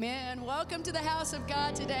Man, welcome to the house of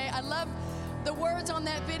God today. I love the words on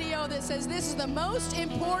that video that says this is the most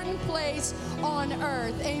important place on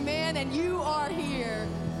earth. Amen. And you are here.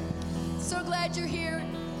 So glad you're here.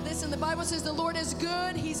 Listen, the Bible says the Lord is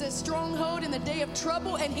good. He's a stronghold in the day of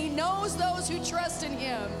trouble, and he knows those who trust in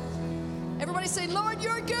him. Everybody say, Lord,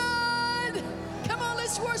 you're good. Come on,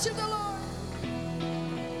 let's worship the Lord.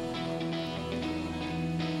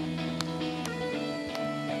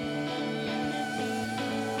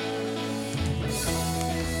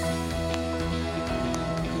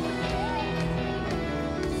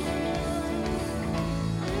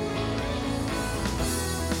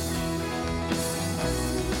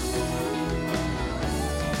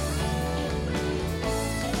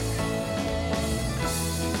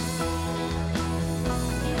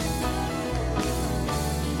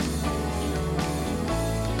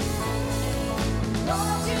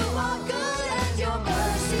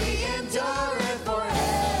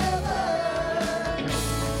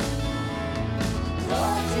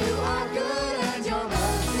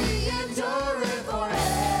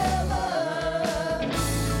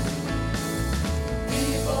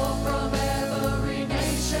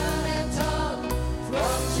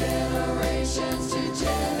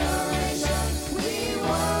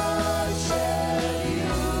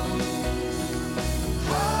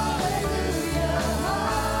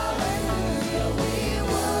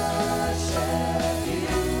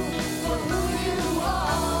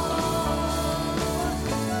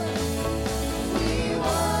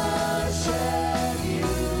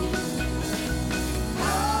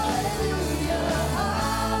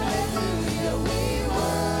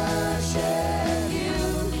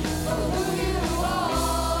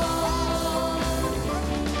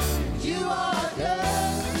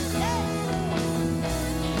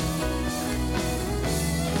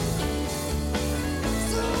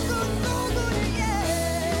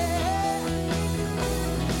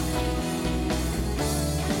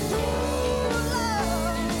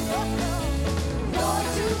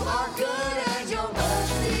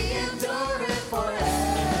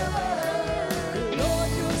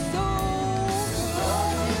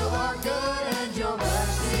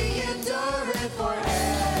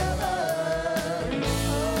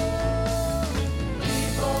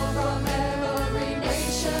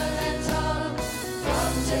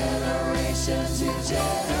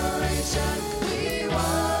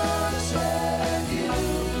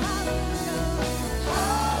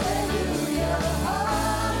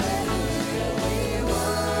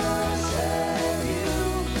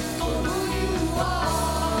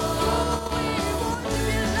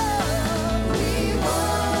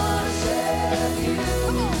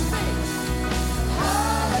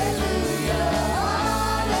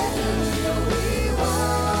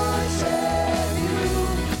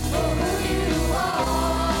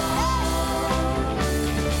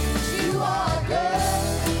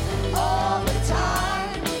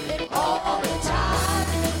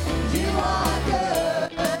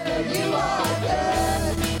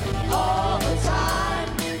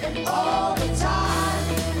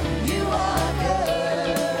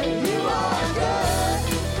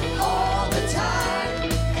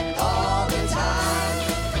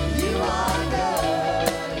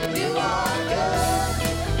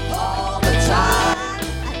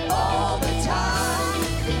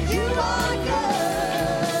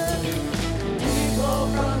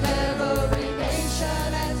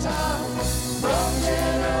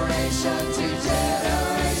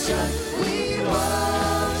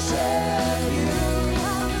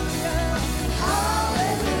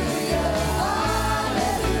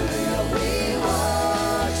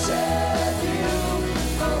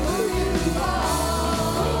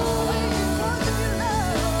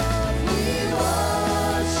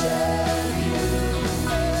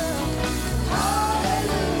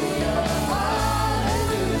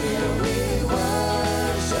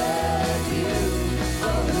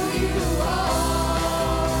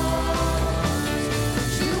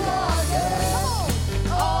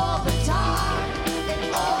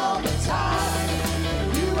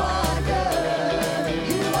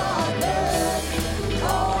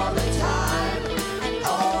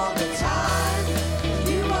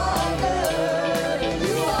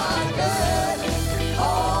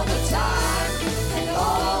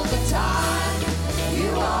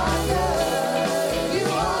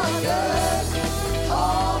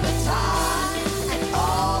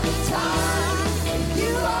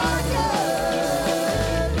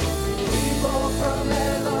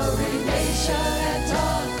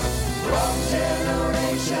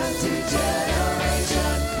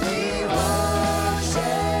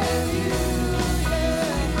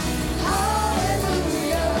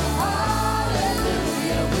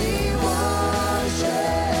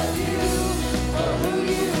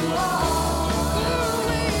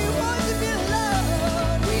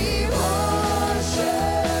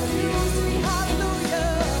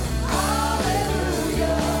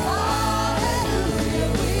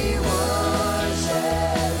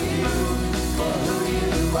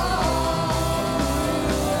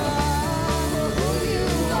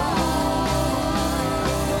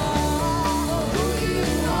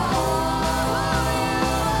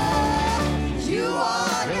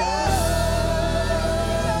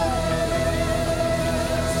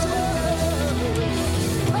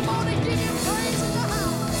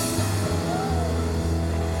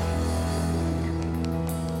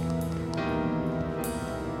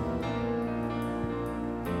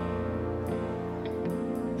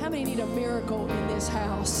 a miracle in this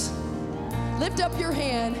house. Lift up your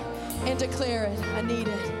hand and declare it. I need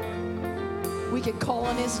it. We can call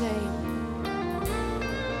on his name.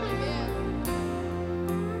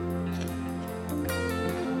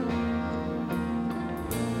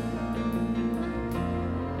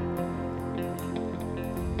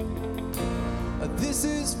 This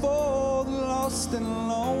is for the lost and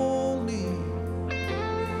lonely,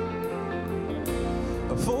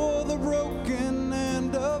 for the broken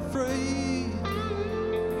and afraid.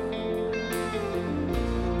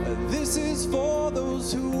 This is for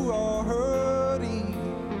those who are hurting,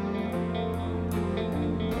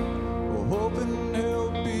 hoping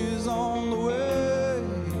help is on the way.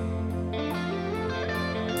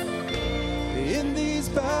 In these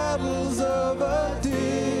battles of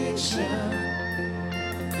addiction,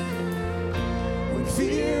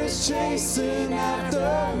 fear is chasing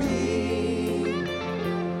after me.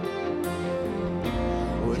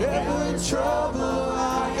 Whatever trouble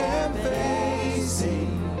I am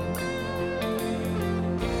facing,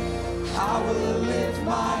 I will lift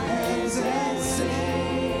my hands and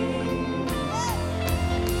sing.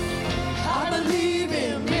 I believe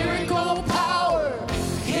in miracle power,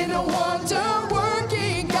 in a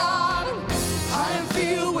wonder-working God. I am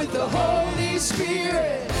filled with the Holy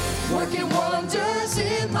Spirit, working wonders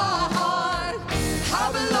in my heart.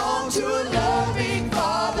 I belong to a loving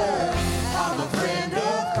Father. I'm a friend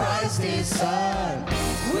of Christ, his Son.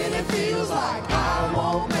 When it feels like I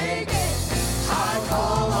won't make it, I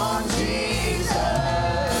call on Jesus.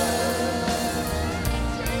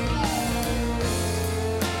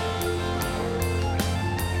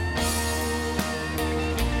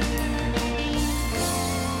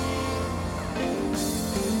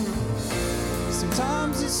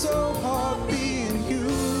 Sometimes it's so hard being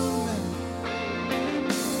human.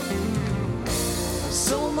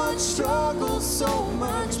 So much struggle, so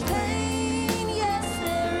much pain. Yes,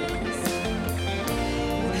 there is.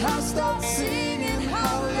 When I start singing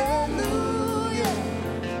hallelujah,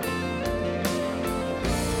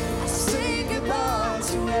 I say goodbye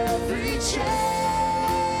to every chain.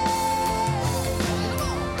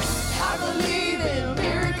 I believe in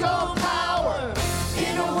miracle power,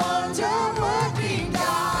 in a wonder-working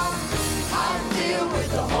God. I'm filled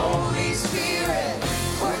with the Holy Spirit,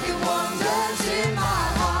 working wonders in my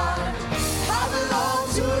heart. I belong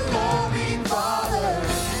to a loving Father.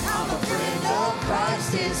 I'm a friend of Christ,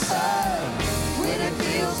 his Son. When it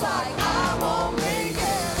feels like I won't make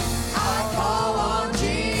it, I call on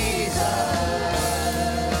Jesus.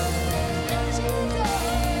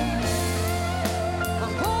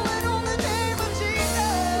 I'm calling on the name of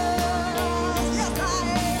Jesus. Yes,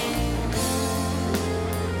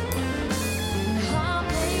 I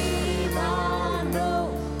may not know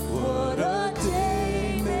what a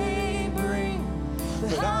day may bring,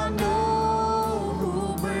 but I know who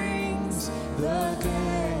brings the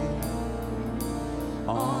day.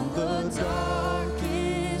 On the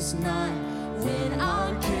darkest night, when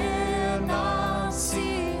I cannot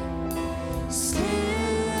see,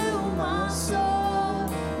 still my soul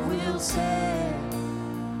will say,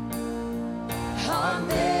 I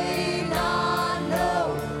may not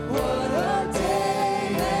know what a day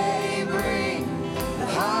may bring, but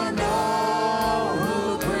I know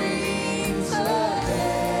who brings the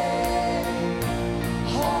day.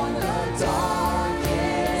 On the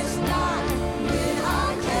darkest night, when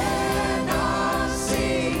I cannot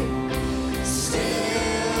see,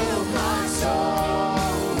 still my soul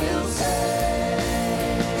will say,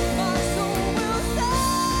 my soul will say,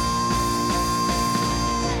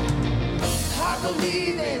 I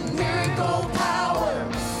believe in miracle power,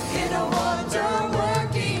 in a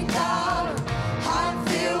wonder-working God. I'm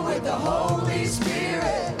filled with the Holy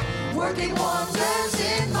Spirit, working wonders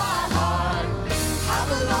in my heart. I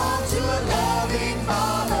belong to a loving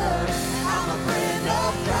Father. I'm a friend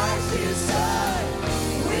of Christ, his Son.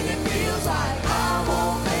 When it feels like I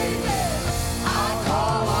won't make it, I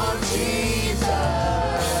call on Jesus.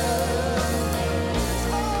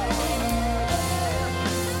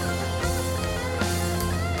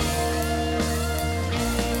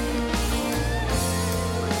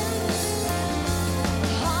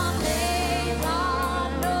 I may not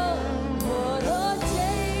know what a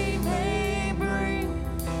day may bring,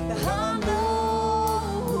 but I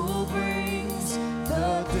know who brings the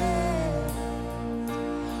day.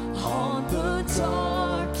 On the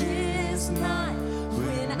darkest night,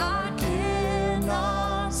 when I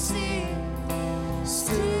cannot see,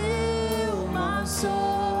 still my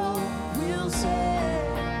soul will say.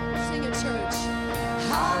 Sing it, church.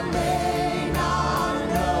 I may not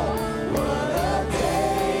know what a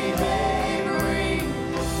day may bring,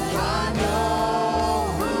 but I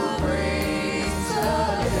know who brings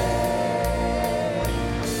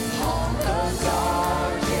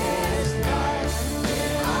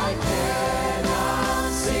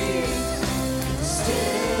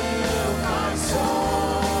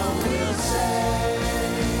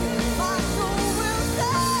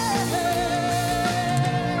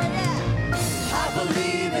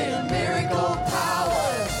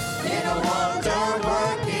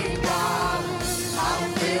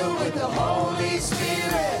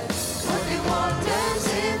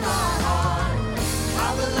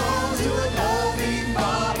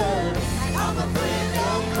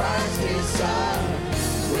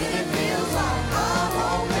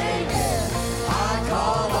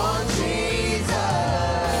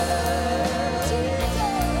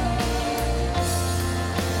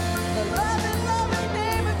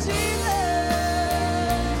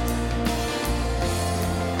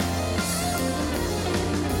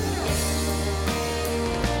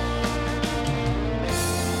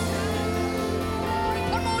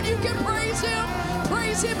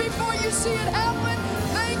see it happen.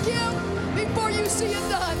 Thank Him before you see it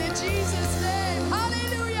done. In Jesus' name.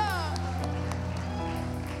 Hallelujah.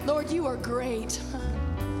 Lord, you are great.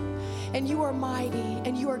 And you are mighty.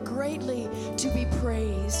 And you are greatly to be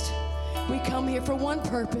praised. We come here for one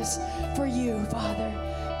purpose, for you, Father,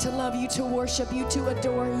 to love you, to worship you, to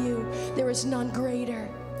adore you. There is none greater.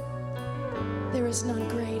 There is none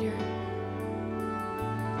greater.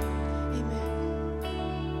 Amen.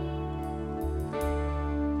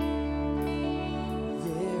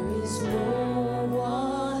 There is no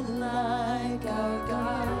one like our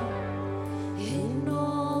God in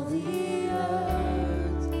all the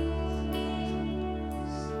earth.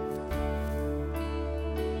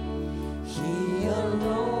 He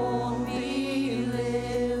alone be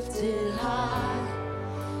lifted high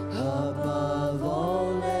above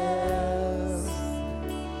all else.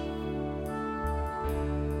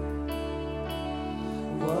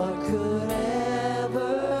 What could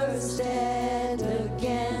ever stand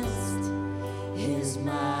against His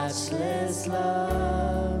matchless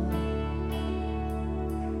love?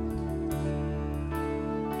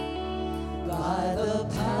 By the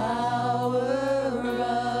power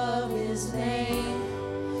of His name,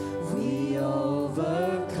 we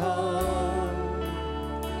overcome.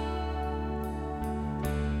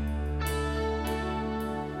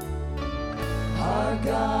 Our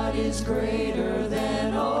God is greater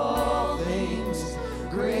than all things,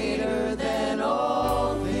 greater than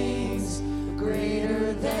all things,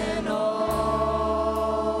 greater than all.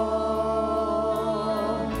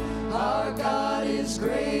 Our God is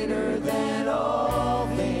greater than all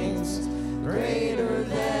things, greater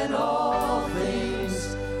than all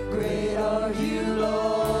things. Great are you, Lord.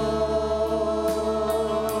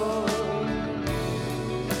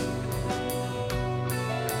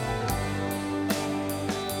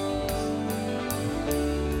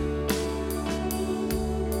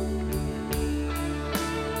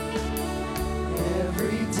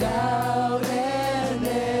 Every doubt and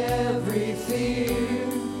every fear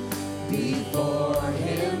before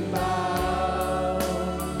Him bow.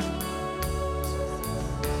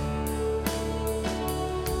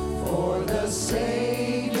 For the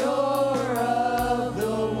Savior of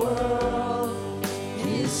the world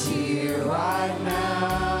is here right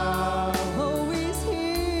now. Oh, He's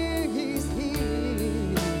here, He's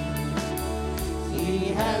here.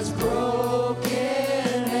 He has broken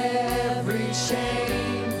every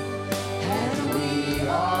chain, and we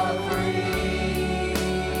are free.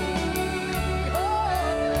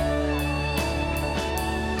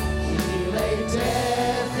 He laid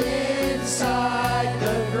death inside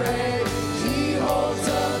the grave. He holds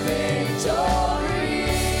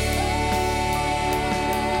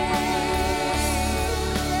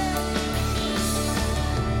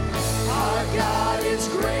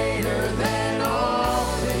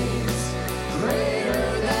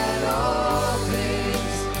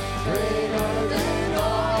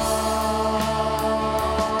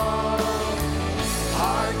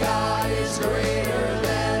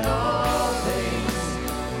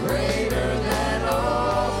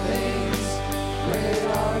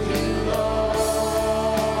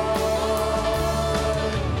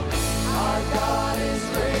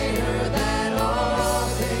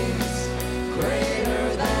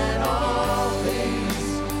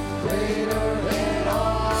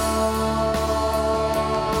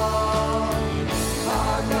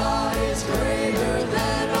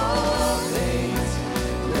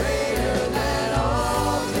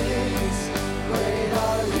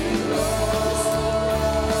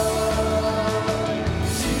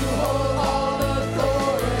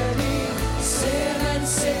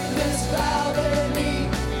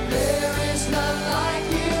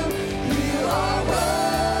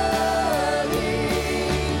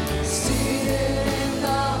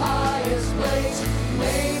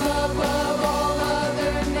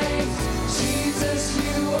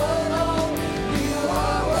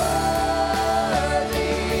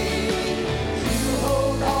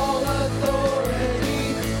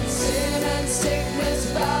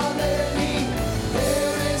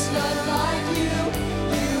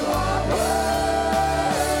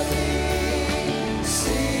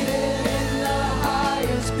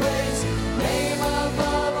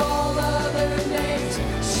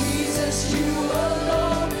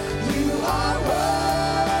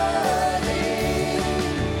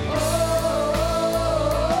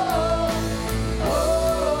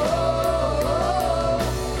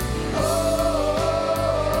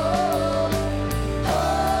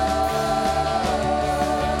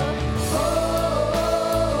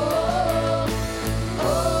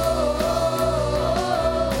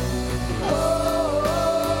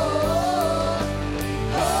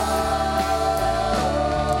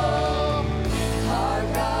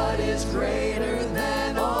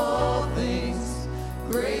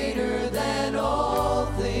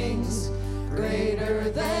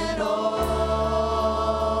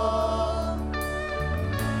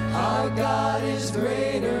Our God is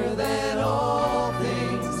greater than all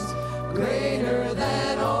things, greater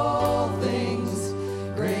than all things.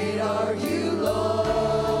 Great are you, Lord.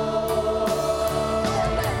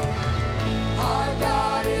 Our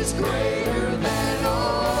God is greater than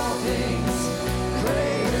all things,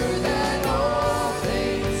 greater than all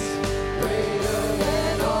things, greater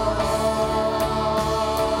than all.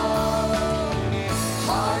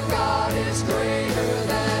 Our God is greater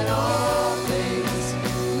than all things,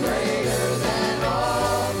 greater than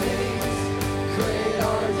all things. Great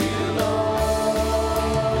are you, Lord.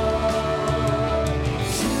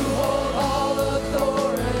 You hold all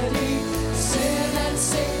authority. Sin and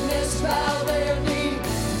sickness bow their knee.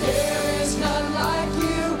 There is none like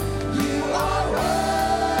you. You are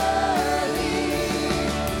worthy.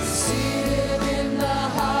 Seated in the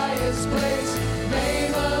highest place,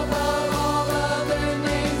 name above all other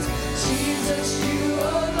names. Jesus, you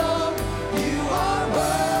alone, you are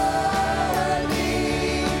worthy.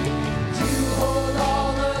 You hold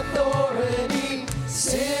all authority.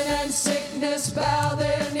 Sin and sickness bow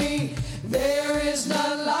their knee. There is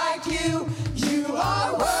none like you. You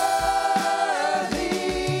are worthy.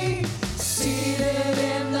 Seated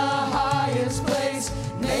in the highest place,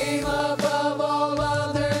 name above all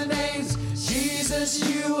other names. Jesus,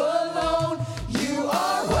 you alone, you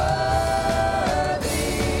are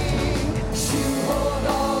worthy. You hold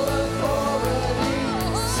all authority.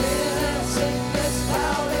 Sin and sickness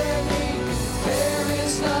bow their knee. There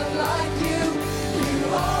is none like you. You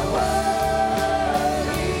are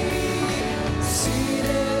worthy.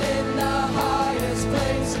 Seated in the highest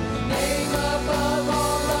place, name above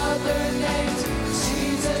all other names.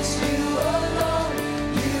 Jesus, you alone,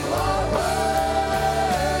 you are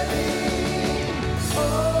worthy.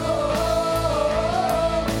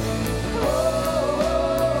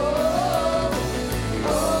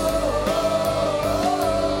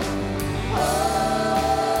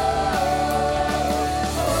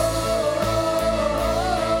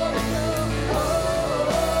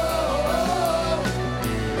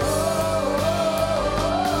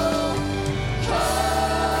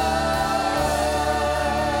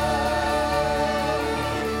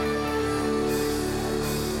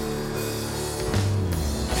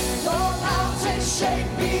 Oh, the mountains shake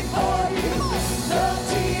before you, the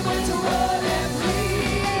demons run and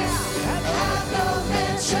flee. At the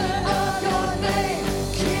mention of your name,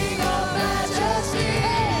 King of Majesty,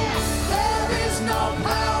 there is no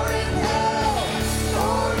power in hell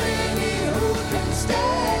or any who can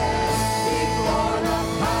stand before the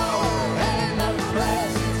power and the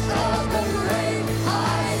presence of the great I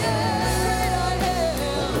am.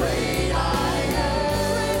 The great I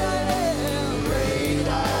am. Great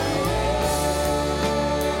I am.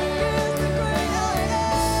 The great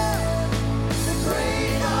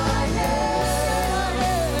I am.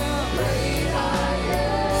 Great I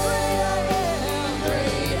am.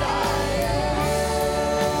 Great I am.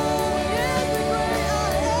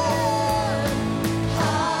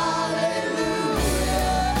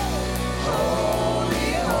 Hallelujah.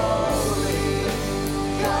 Holy, holy,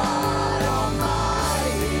 God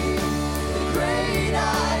Almighty. The great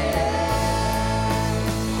I am.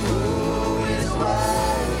 Who is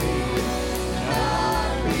worthy?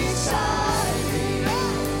 None beside me.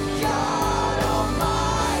 God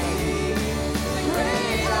Almighty. The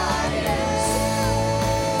great I am.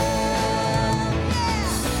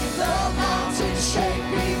 The mountains shake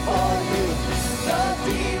before you. The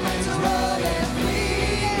demons run and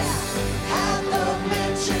flee. At the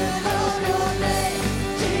mention of your name,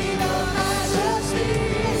 King of Majesty,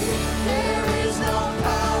 there is no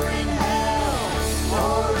power in hell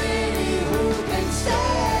or any who can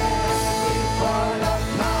stand before the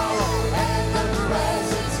power and the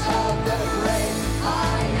presence of the great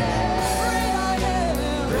I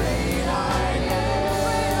am. Great I am.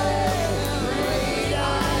 Great I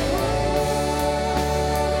am.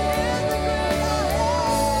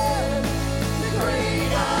 The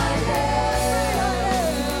great I am.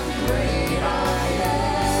 Great I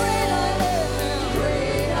am.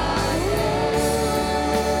 Great I am.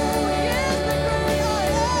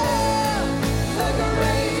 The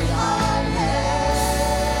great I am.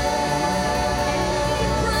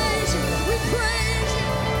 We praise you.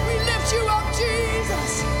 We lift you up,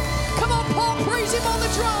 Jesus. Come on, Paul, praise him on the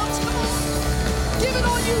drums. Come on. Give it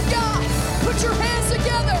all you got. Put your hands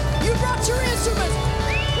together. You brought your instruments.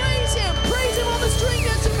 Praise him on the string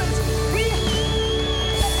instruments.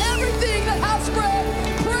 Everything that has breath.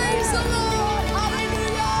 Praise the Lord.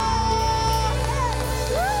 Hallelujah.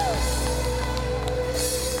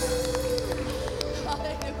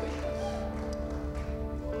 Hallelujah.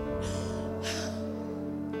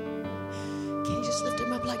 Can you just lift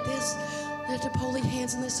him up like this? Lift up holy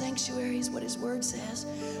hands in the sanctuary is what his word says.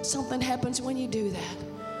 Something happens when you do that.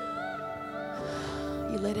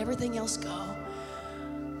 You let everything else go.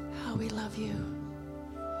 How we love you.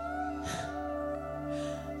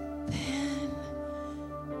 Then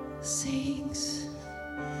sings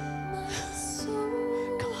my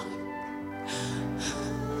soul. Come on.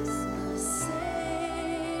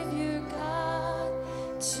 Savior God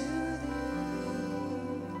to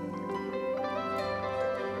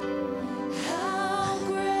how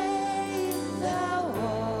great thou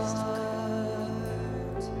art,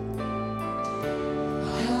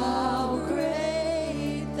 how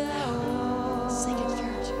great thou art. Sing it,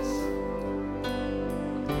 church.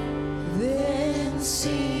 Then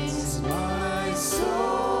sings my soul,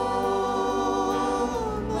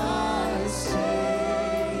 my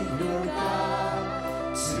Savior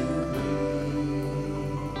God to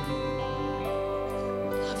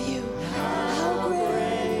Love you. how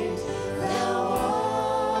great thou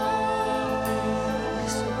art, You're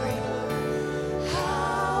so great.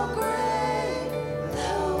 how great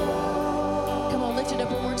thou art. Come on, lift it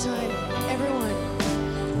up one more time. Everyone.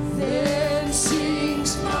 Then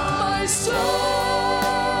sings my soul,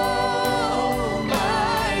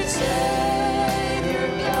 my Savior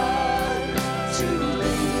God to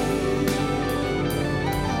thee.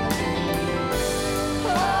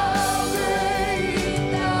 How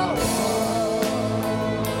great thou art,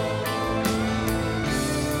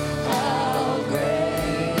 how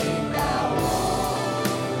great thou art.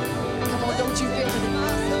 Come on, don't you feel it?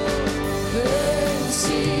 Then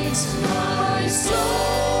sings my soul,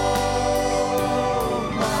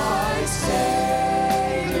 my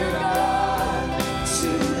Savior God to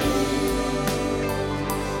thee.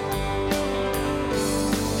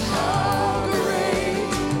 How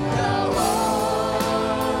great thou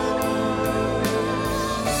art,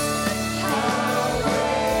 how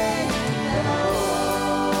great thou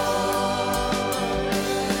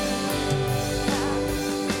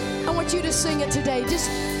art. I want you to sing it today. Just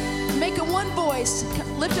make it one voice.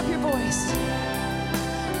 Lift up your voice.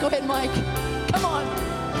 Go ahead, Mike. Come on.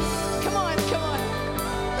 Come on, come on.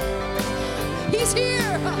 He's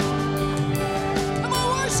here. Come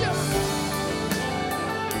on, worship.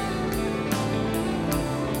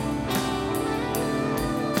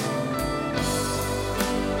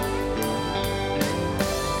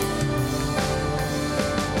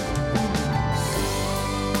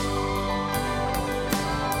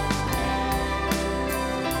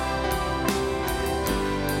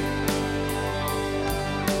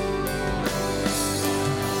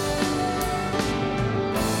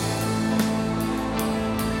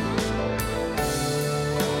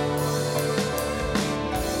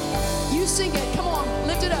 You sing it. Come on,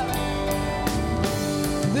 lift it up.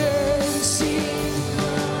 Then sings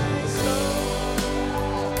my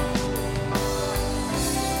soul.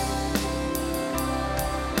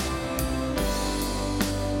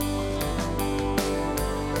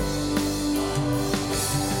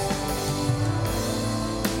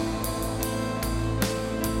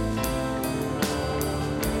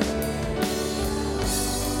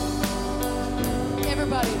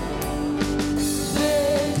 Everybody.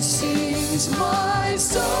 Then sings my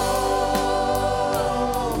soul,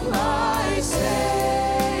 my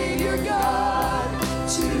Savior God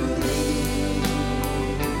to thee.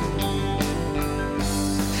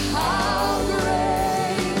 How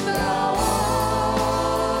great thou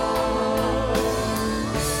art,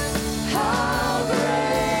 how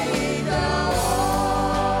great thou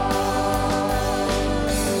art,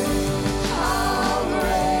 how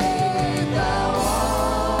great thou art.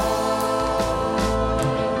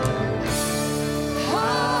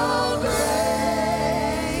 How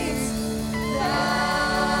great thou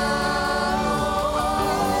art.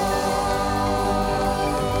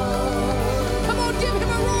 Come on, give him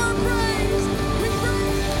a roar of praise. We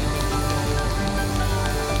praise.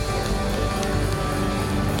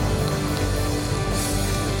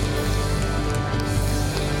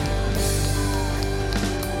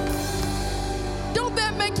 Don't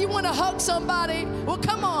that make you want to hug somebody? Well,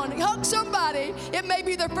 come on, hug somebody. It may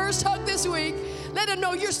be their first hug this week. Let them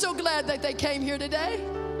know you're so glad that they came here today.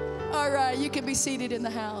 All right, you can be seated in the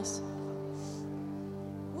house.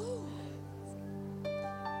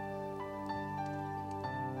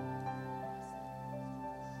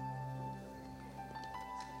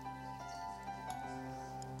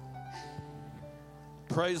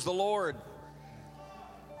 Praise the Lord.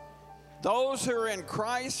 Those who are in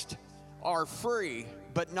Christ are free,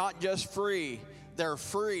 but not just free. They're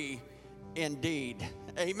free indeed.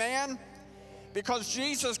 Amen? Because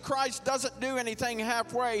Jesus Christ doesn't do anything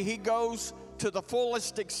halfway. He goes to the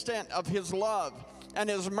fullest extent of his love. and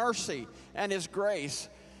His mercy and His grace.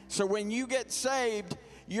 So when you get saved,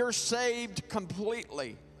 you're saved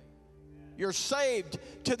completely. You're saved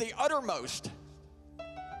to the uttermost,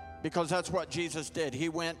 because that's what Jesus did. He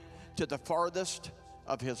went to the farthest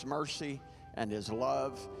of His mercy and His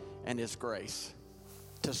love and His grace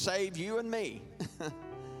to save you and me,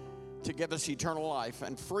 to give us eternal life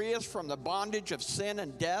and free us from the bondage of sin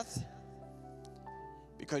and death,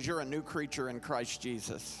 because you're a new creature in Christ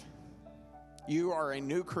Jesus. You are a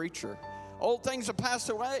new creature. Old things have passed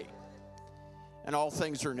away, and all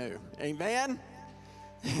things are new. Amen?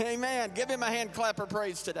 Amen. Give Him a hand clap of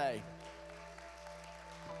praise today.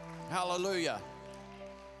 Hallelujah.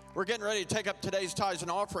 We're getting ready to take up today's tithes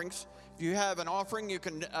and offerings. If you have an offering, you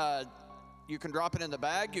can drop it in the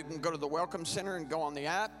bag. You can go to the Welcome Center and go on the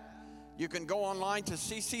app. You can go online to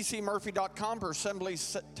cccmurphy.com or assembly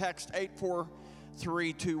text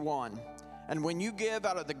 84321. And when you give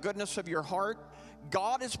out of the goodness of your heart,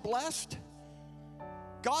 God is blessed.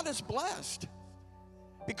 God is blessed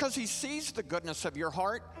because He sees the goodness of your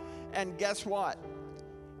heart. And guess what?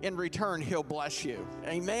 In return, He'll bless you.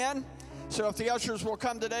 Amen? So if the ushers will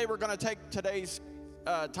come today, we're going to take today's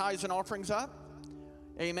tithes and offerings up.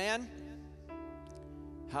 Amen?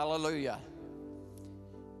 Hallelujah.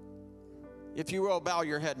 If you will, bow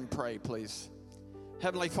your head and pray, please.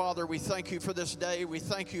 Heavenly Father, we thank You for this day. We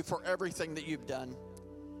thank You for everything that You've done.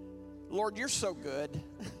 Lord, You're so good.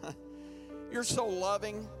 You're so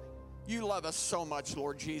loving. You love us so much,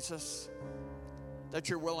 Lord Jesus, that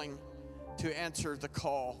You're willing to answer the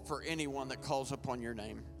call for anyone that calls upon Your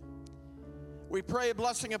name. We pray a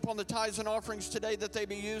blessing upon the tithes and offerings today, that they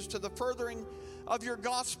be used to the furthering of Your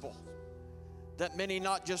gospel, that many,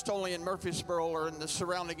 not just only in Murfreesboro or in the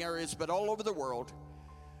surrounding areas, but all over the world,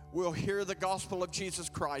 will hear the gospel of Jesus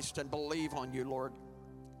Christ and believe on You, Lord,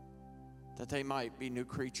 that they might be new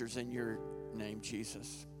creatures in Your name,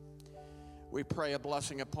 Jesus. We pray a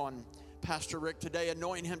blessing upon Pastor Rick today,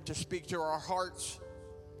 anoint him to speak to our hearts.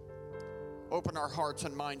 Open our hearts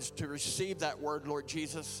and minds to receive that word, Lord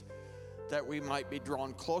Jesus, that we might be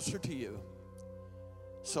drawn closer to You,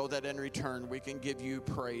 so that in return we can give You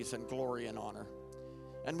praise and glory and honor.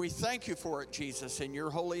 And we thank You for it, Jesus, in Your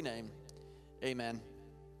holy name. Amen.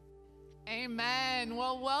 Amen.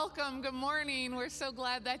 Well, welcome. Good morning. We're so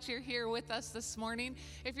glad that you're here with us this morning.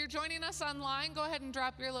 If you're joining us online, go ahead and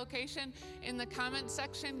drop your location in the comment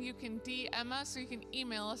section. You can DM us or you can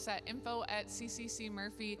email us at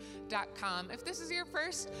info@cccmurphy.com. If this is your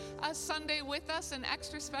first Sunday with us, an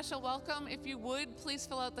extra special welcome. If you would, please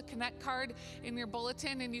fill out the Connect card in your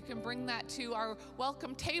bulletin, and you can bring that to our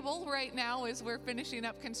welcome table right now as we're finishing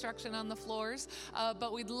up construction on the floors.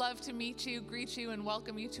 But we'd love to meet you, greet you, and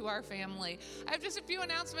welcome you to our family. I have just a few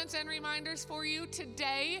announcements and reminders for you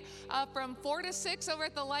today. From 4 to 6 over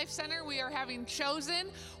at the Life Center, we are having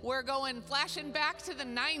Chosen. We're going flashing back to the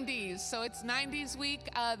 90s. So it's 90s week.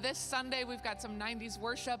 This Sunday, we've got some 90s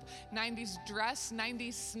worship, 90s dress,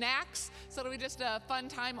 90s snacks. So it'll be just a fun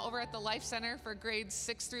time over at the Life Center for grades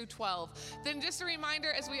 6 through 12. Then just a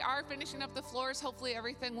reminder, as we are finishing up the floors, hopefully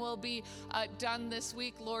everything will be done this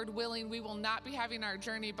week. Lord willing, we will not be having our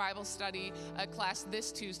Journey Bible Study class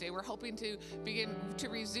this Tuesday. We're hoping to begin to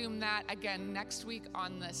resume that again next week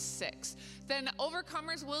on the 6th. Then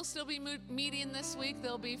Overcomers will still be meeting this week.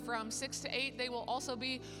 They'll be from 6 to 8. They will also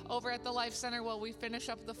be over at the Life Center while we finish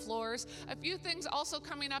up the floors. A few things also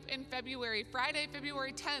coming up in February. Friday,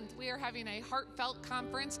 February 10th, we are having a heartfelt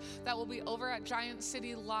conference that will be over at Giant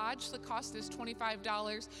City Lodge. The cost is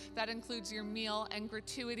 $25. That includes your meal and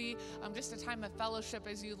gratuity. Just a time of fellowship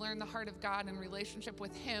as you learn the heart of God and relationship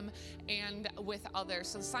with Him and with others.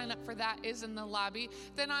 So sign up for that is in the lobby.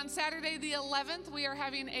 Then on Saturday the 11th, we are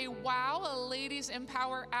having a Ladies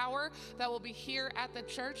Empower Hour that will be here at the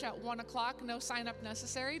church at 1 o'clock. No sign up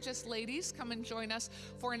necessary, just ladies. Come and join us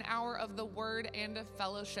for an hour of the Word and of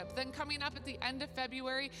fellowship. Then coming up at the end of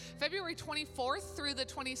February, February 24th through the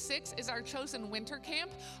 26th is our Chosen Winter Camp.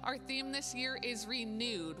 Our theme this year is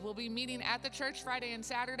Renewed. We'll be meeting at the church Friday and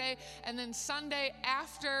Saturday, and then Sunday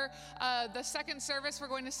after the second service, we're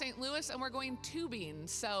going to St. Louis and we're going tubing.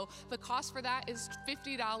 So the cost for that is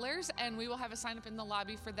 $50, and we will have a sign up in the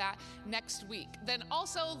lobby for that next week. Then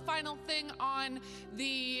also, final thing, on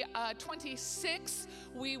the 26th,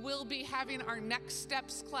 we will be having our Next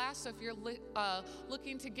Steps class. So if you're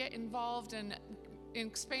looking to get involved and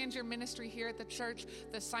expand your ministry here at the church,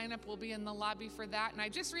 the sign up will be in the lobby for that. And I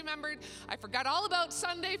just remembered, I forgot all about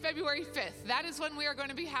Sunday, February 5th. That is when we are going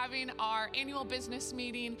to be having our annual business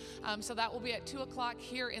meeting. So that will be at 2 o'clock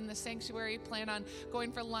here in the sanctuary. Plan on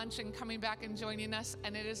going for lunch and coming back and joining us.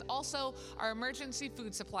 And it is also our emergency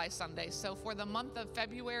food supply Sunday. So for the month of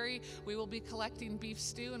February, we will be collecting beef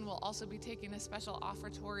stew, and we'll also be taking a special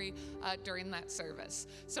offertory during that service.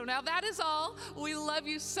 So now that is all. We love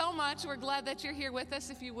you so much. We're glad that you're here with us.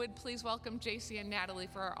 If you would, please welcome JC and Natalie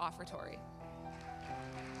for our offertory.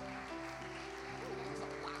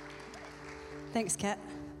 Thanks, Kat.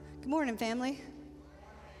 Good morning, family.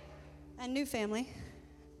 And new family.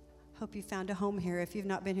 Hope you found a home here. If you've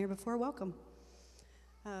not been here before, welcome.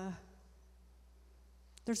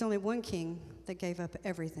 There's only one king that gave up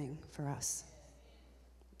everything for us.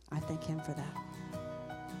 I thank him for that.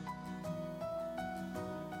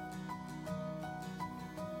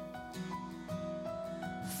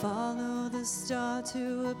 Follow the star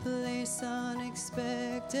to a place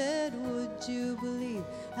unexpected. Would you believe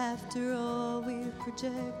after all we've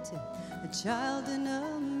projected? A child in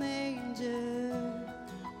a manger,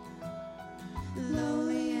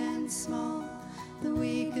 lowly and small, the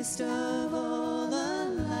weakest of all,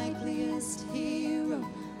 unlikeliest hero,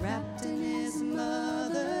 wrapped in his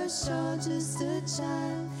mother's shawl, just a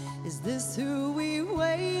child. Is this who we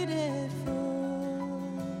waited for?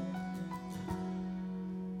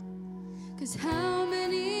 'Cause how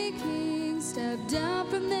many kings stepped down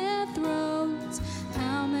from their thrones?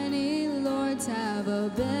 How many lords have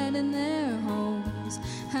abandoned their homes?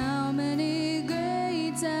 How many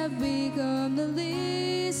greats have become the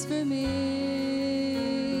least for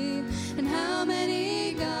me? And how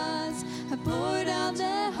many gods have poured out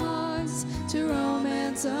their hearts to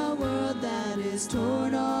romance a world that is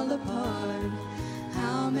torn all apart?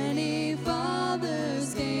 How many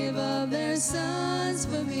fathers gave up their sons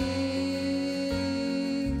for me?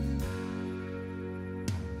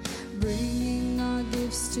 Bringing our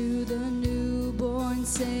gifts to the newborn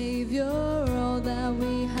Savior, all that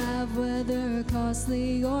we have, whether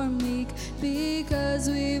costly or meek, because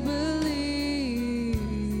we believe.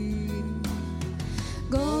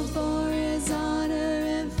 Gold for his honor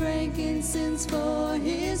and frankincense for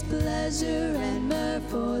his pleasure, and myrrh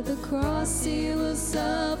for the cross he will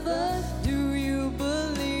suffer. Do you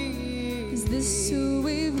believe? Is this who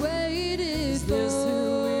we've waited for? This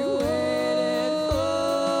who we waited for?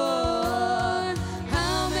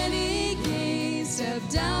 How many kings stepped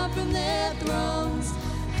down from their thrones?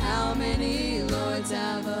 How many lords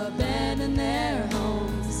have abandoned their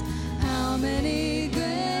homes? How many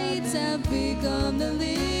greats have become the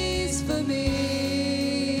least for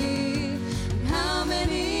me? How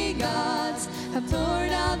many gods have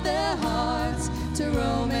poured out their hearts to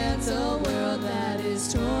romance a world that is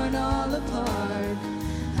torn all apart?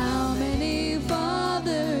 How many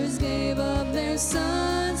fathers gave up their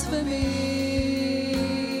sons for me?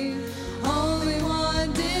 Only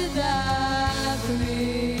one did that for me.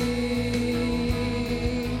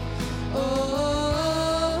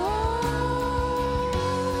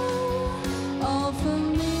 All for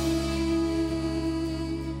me.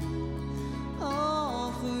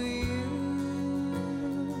 all for you?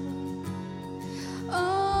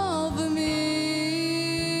 All for me,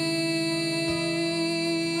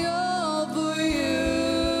 all for you.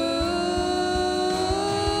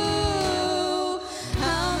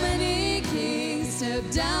 How many kings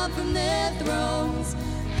stepped down from their thrones?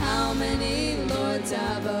 How many lords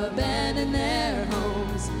have abandoned their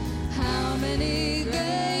homes? How many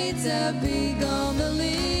greats have become the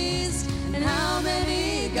least? And how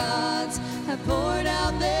many gods have poured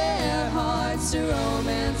out their hearts to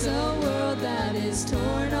romance a world that is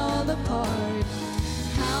torn all apart?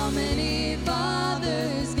 How many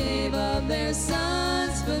fathers gave up their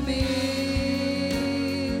sons for me?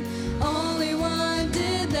 Only one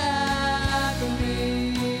did that for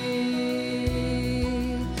me.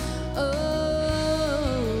 Oh,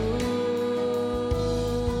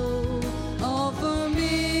 all for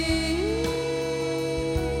me,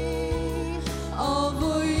 all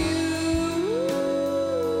for you.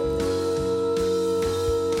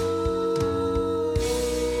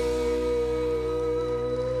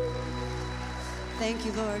 Thank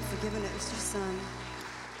you, Lord, for giving us your son.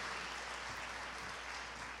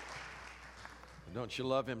 Don't you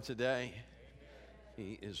love him today?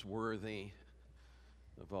 He is worthy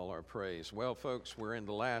of all our praise. Well, folks, we're in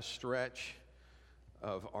the last stretch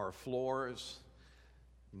of our floors.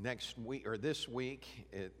 Next week, or this week,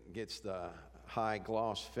 it gets the high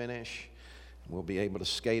gloss finish. We'll be able to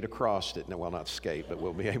skate across it. No, well, not skate, but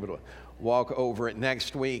we'll be able to walk over it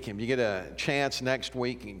next week. And if you get a chance next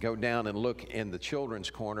week, you can go down and look in the children's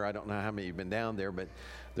corner. I don't know how many have been down there, but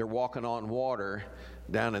they're walking on water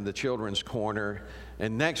down in the children's corner.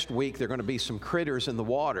 And next week, there are going to be some critters in the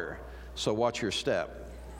water. So watch your step.